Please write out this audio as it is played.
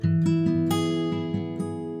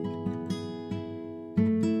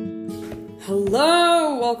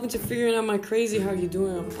Hello, welcome to Figuring Out My Crazy. How you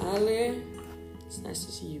doing? I'm Ali. It's nice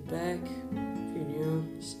to see you back. If you're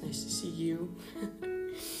new, it's nice to see you.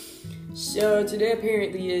 So today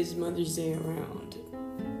apparently is Mother's Day around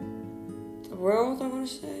the world, I want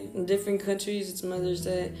to say. In different countries, it's Mother's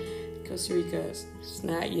Day. Costa Rica, it's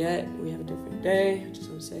not yet. We have a different day. I just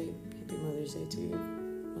want to say Happy Mother's Day to you,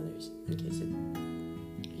 mothers, in case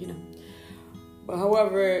you know. But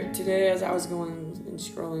however, today as I was going and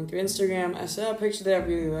scrolling through Instagram, I saw a picture that I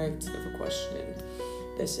really liked of a question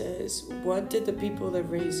that says, what did the people that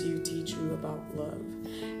raised you teach you about love?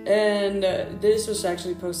 And this was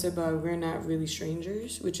actually posted by We're Not Really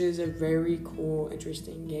Strangers, which is a very cool,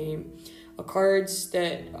 interesting game of cards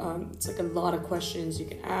that it's like a lot of questions you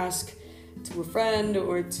can ask to a friend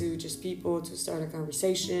or to just people to start a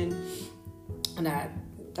conversation. And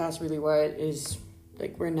that's really what it is.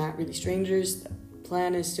 Like, we're not really strangers. The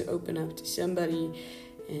plan is to open up to somebody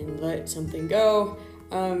and let something go.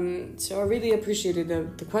 So I really appreciated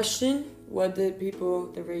the question. What did people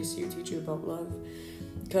that raised you teach you about love?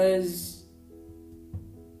 Because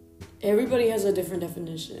everybody has a different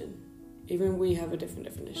definition. Even we have a different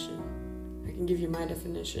definition. I can give you my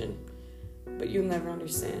definition, but you'll never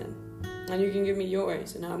understand. And you can give me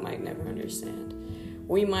yours, and I might never understand.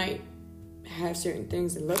 We might have certain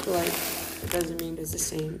things that look like, it doesn't mean it's the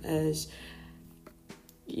same as,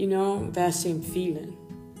 that same feeling.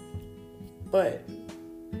 But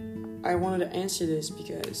I wanted to answer this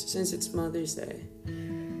because since it's Mother's Day,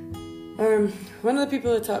 one of the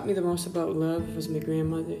people that taught me the most about love was my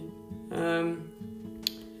grandmother.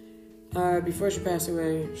 Before she passed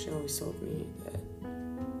away, she always told me that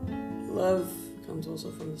love comes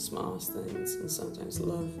also from the smallest things, and sometimes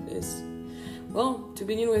love is, to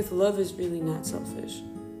begin with, love is really not selfish.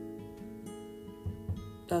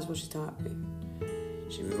 That's what she taught me.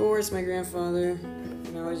 She divorced my grandfather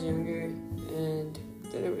when I was younger, and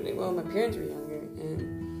did it really well. My parents were younger,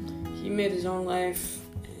 and he made his own life,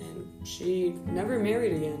 and she never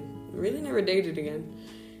married again, really never dated again.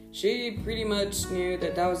 She pretty much knew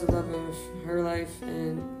that was the love of her life,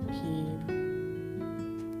 and he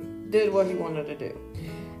did what he wanted to do.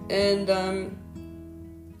 And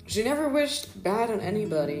she never wished bad on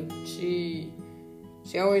anybody. She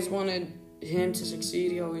always wanted him to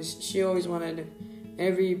succeed. She always wanted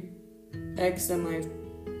every ex that my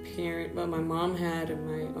mom had and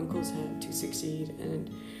my uncles had to succeed. And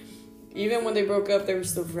even when they broke up, they were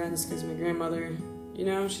still friends because my grandmother,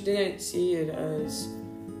 she didn't see it as,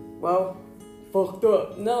 fucked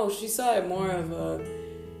up. No, she saw it more of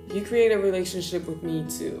you create a relationship with me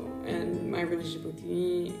too, and my relationship with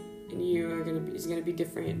me and you is gonna be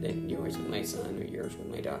different than yours with my son or yours with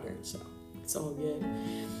my daughter. So it's all good.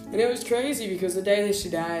 And it was crazy because the day that she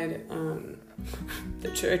died,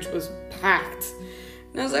 the church was packed,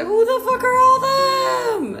 and I was like, "Who the fuck are all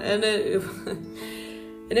them?" And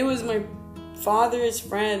it was my father's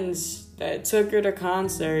friends that took her to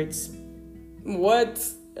concerts. What?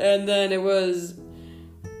 And then it was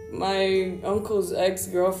my uncle's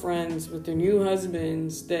ex-girlfriends with their new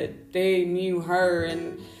husbands that they knew her,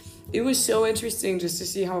 and it was so interesting just to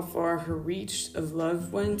see how far her reach of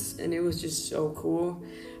love went, and it was just so cool.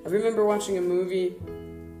 I remember watching a movie.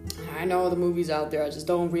 I know the movie's out there, I just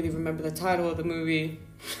don't really remember the title of the movie.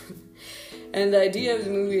 And the idea of the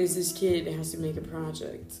movie is this kid has to make a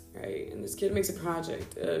project, right? And this kid makes a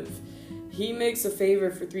project of, he makes a favor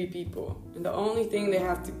for 3 people, and the only thing they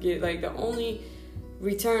have to get, the only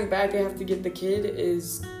return back they have to give the kid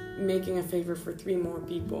is making a favor for 3 more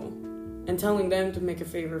people and telling them to make a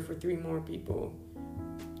favor for 3 more people.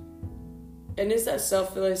 And it's that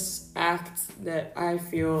selfless act that I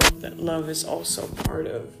feel that love is also part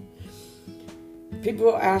of.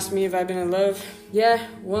 People ask me if I've been in love. Yeah,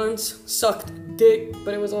 once. Sucked dick,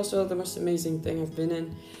 but it was also the most amazing thing I've been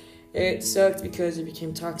in. It sucked because it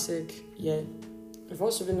became toxic. Yeah, I've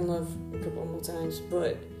also been in love a couple more times,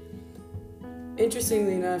 but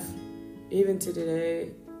interestingly enough, even to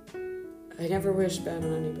today, I never wish bad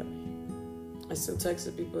on anybody. I still text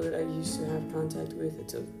the people that I used to have contact with. I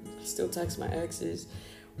still text my exes.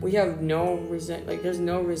 We have no there's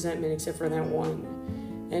no resentment except for that one.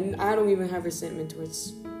 And I don't even have resentment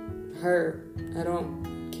towards her. I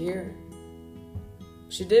don't care.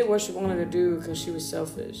 She did what she wanted to do because she was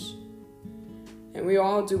selfish. And we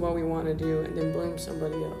all do what we want to do and then blame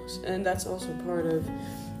somebody else. And that's also part of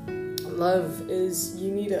love, is you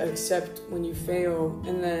need to accept when you fail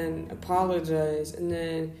and then apologize and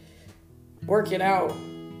then work it out.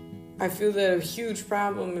 I feel that a huge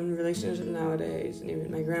problem in relationships nowadays, and even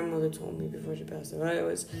my grandmother told me before she passed away,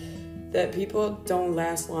 was that people don't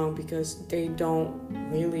last long because they don't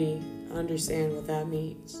really understand what that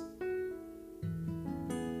means.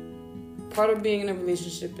 part of being in a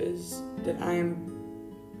relationship is that I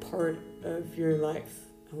am part of your life.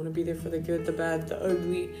 I want to be there for the good, the bad, the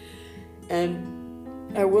ugly,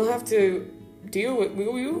 and I will have to deal with. We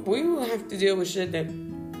will have to deal with shit that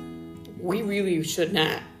we really should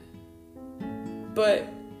not. But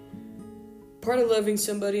part of loving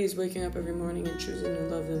somebody is waking up every morning and choosing to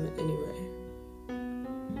love them anyway.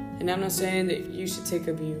 And I'm not saying that you should take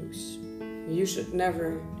abuse. You should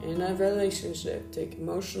never, in a relationship, take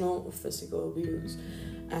emotional or physical abuse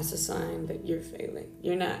as a sign that you're failing.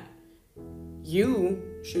 You're not. You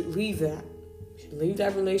should leave that. You should leave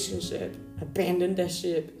that relationship, abandon that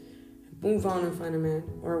ship, and move on and find a man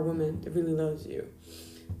or a woman that really loves you.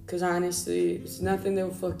 Because honestly, it's nothing that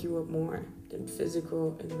will fuck you up more than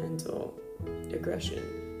physical and mental aggression.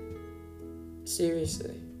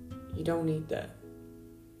 Seriously, you don't need that.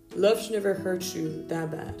 Love should never hurt you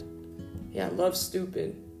that bad. Yeah, love's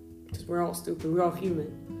stupid, because we're all stupid, we're all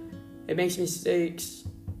human. It makes mistakes.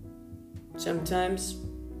 Sometimes,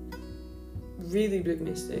 really big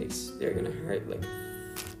mistakes. They're gonna hurt, like,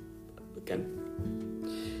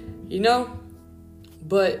 again. You know?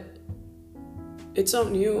 But it's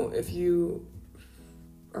on you if you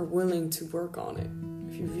are willing to work on it.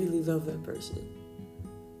 If you really love that person.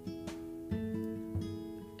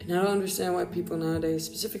 And I don't understand why people nowadays,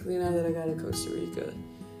 specifically now that I got to Costa Rica,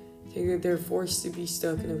 think that they're forced to be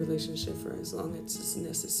stuck in a relationship for as long as it's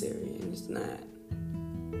necessary, and it's not.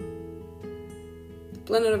 The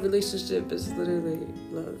planet of relationship is literally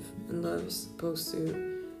love, and love is supposed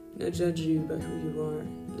to not judge you by who you are,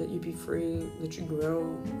 let you be free, let you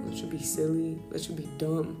grow, let you be silly, let you be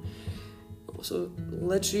dumb, also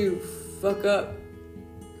let you fuck up,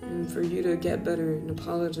 and for you to get better and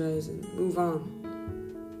apologize and move on.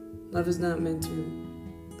 Love is not meant to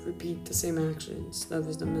repeat the same actions. Love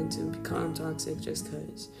is not meant to become toxic just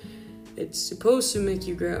because. It's supposed to make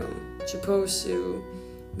you grow. It's supposed to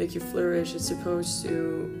make you flourish. It's supposed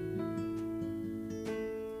to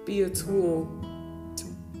be a tool to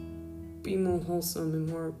be more wholesome and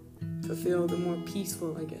more fulfilled and more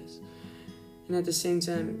peaceful, I guess. And at the same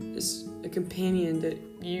time, it's a companion that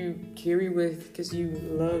you carry with because you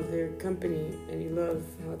love their company and you love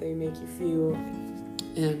how they make you feel.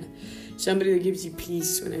 And somebody that gives you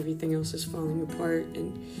peace when everything else is falling apart.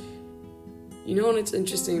 And you know, and it's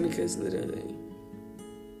interesting because literally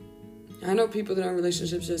I know people that are in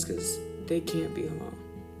relationships just because they can't be alone,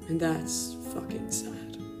 and that's fucking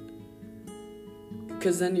sad,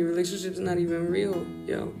 because then your relationship's not even real,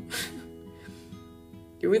 yo.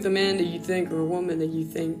 You're with a man that you think, or a woman that you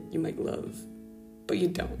think you might love, but you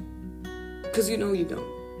don't, because you know you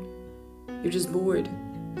don't. You're just bored.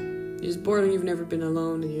 You're just bored and you've never been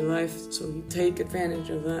alone in your life, so you take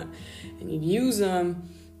advantage of that and you use them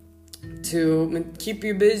to keep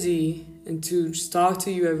you busy and to just talk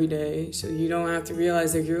to you every day so you don't have to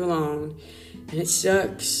realize that you're alone. And it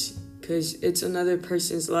sucks because it's another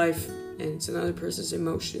person's life and it's another person's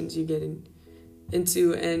emotions you get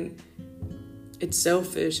into, and it's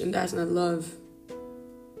selfish, and that's not love.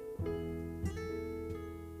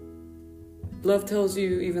 Love tells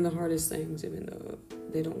you even the hardest things, even though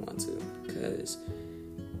they don't want to, because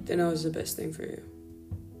they know it's the best thing for you.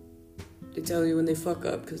 They tell you when they fuck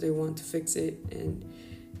up because they want to fix it, and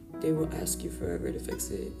they will ask you forever to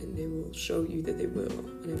fix it, and they will show you that they will.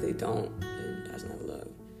 And if they don't, then that's not love.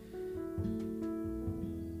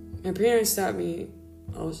 My parents taught me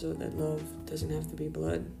also that love doesn't have to be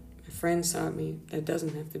blood. My friends taught me that it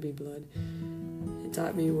doesn't have to be blood. It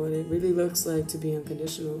taught me what it really looks like to be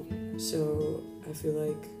unconditional. So I feel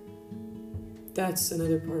like that's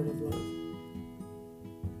another part of love.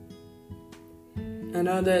 I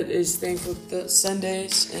know that it's thankful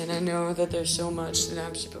Sundays, and I know that there's so much that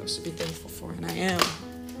I'm supposed to be thankful for, and I am.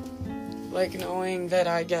 Like knowing that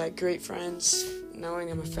I got great friends, knowing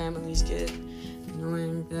that my family's good,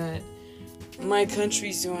 knowing that my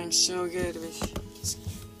country's doing so good with this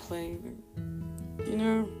plague,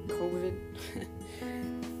 COVID.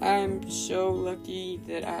 I'm so lucky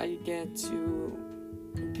that I get to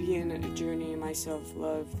be in a journey in my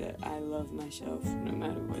self-love, that I love myself no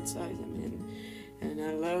matter what size I'm in. And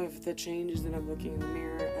I love the changes that I'm looking in the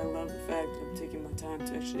mirror. I love the fact that I'm taking my time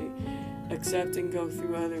to actually accept and go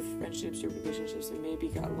through other friendships or relationships that maybe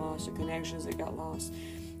got lost, or connections that got lost,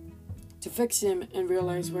 to fix them and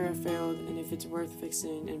realize where I failed, and if it's worth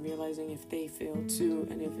fixing, and realizing if they failed too,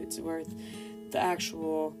 and if it's worth the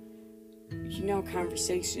actual,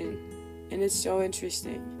 conversation. And it's so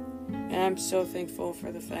interesting. And I'm so thankful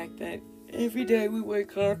for the fact that every day we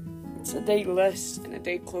wake up, it's a day less and a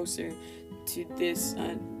day closer to this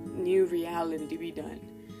new reality to be done.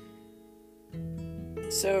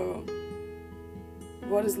 So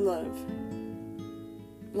what is love?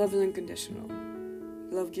 Love is unconditional.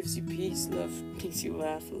 Love gives you peace. Love makes you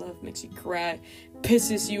laugh. Love makes you cry.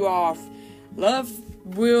 Pisses you off. Love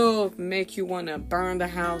will make you want to burn the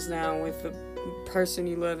house down with the person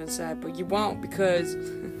you love inside, but you won't, because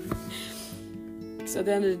at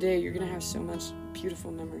the end of the day, you're going to have so much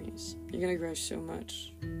beautiful memories. You're going to grow so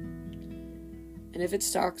much. And if it's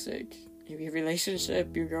toxic, if your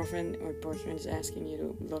relationship, your girlfriend or boyfriend is asking you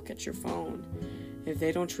to look at your phone, if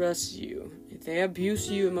they don't trust you, if they abuse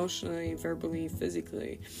you emotionally, verbally,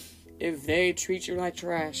 physically, if they treat you like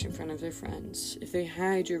trash in front of their friends, if they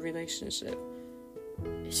hide your relationship,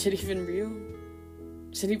 is it even real?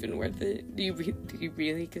 Is it even worth it? Do you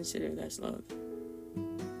really consider that's love?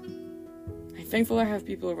 I'm thankful I have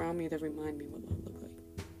people around me that remind me what love looks like.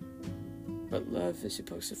 What love is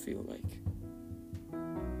supposed to feel like.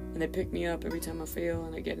 And they pick me up every time I fail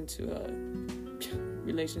and I get into a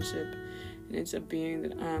relationship. And it ends up being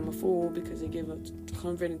that I'm a fool because they give up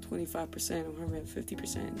 125% or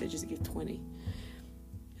 150%. They just give 20%.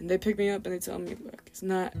 And they pick me up and they tell me, look,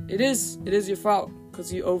 it is your fault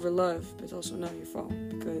because you overlove, but it's also not your fault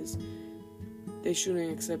because they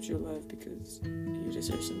shouldn't accept your love because you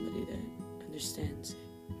deserve somebody that understands it.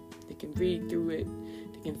 They can read through it,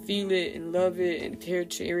 they can feel it and love it and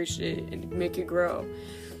cherish it and make it grow.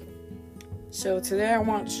 So today I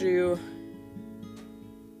want you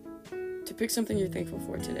to pick something you're thankful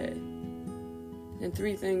for today and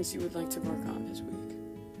 3 things you would like to work on this week.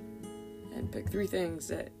 And pick 3 things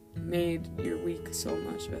that made your week so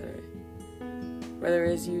much better. Whether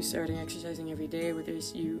it is you starting exercising every day, whether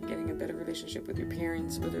it's you getting a better relationship with your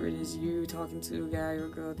parents, whether it is you talking to a guy or a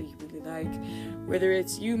girl that you really like, whether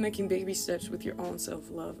it's you making baby steps with your own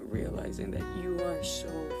self-love, realizing that you are so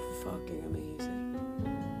fucking amazing.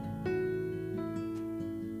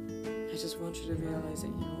 I just want you to realize that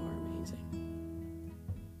you are amazing.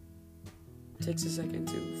 It takes a second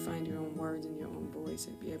to find your own words and your own voice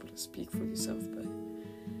and be able to speak for yourself, but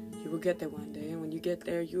you will get there one day, and when you get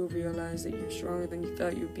there, you'll realize that you're stronger than you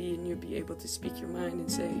thought you'd be, and you'll be able to speak your mind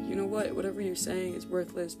and say, you know what, whatever you're saying is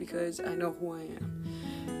worthless because I know who I am.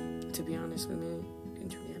 To be honest with me,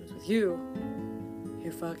 and to be honest with you,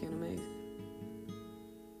 you're fucking amazing.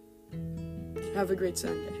 Have a great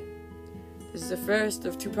Sunday. This is the first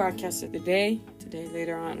of 2 podcasts of the day. Today,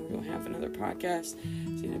 later on, we will have another podcast.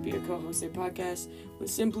 It's going to be a co-hosted podcast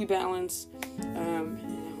with Simply Balance, and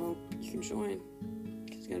I hope you can join.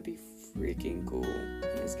 It's going to be freaking cool.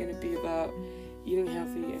 It's going to be about eating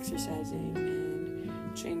healthy, exercising,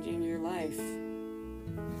 and changing your life.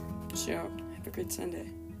 So, have a great Sunday.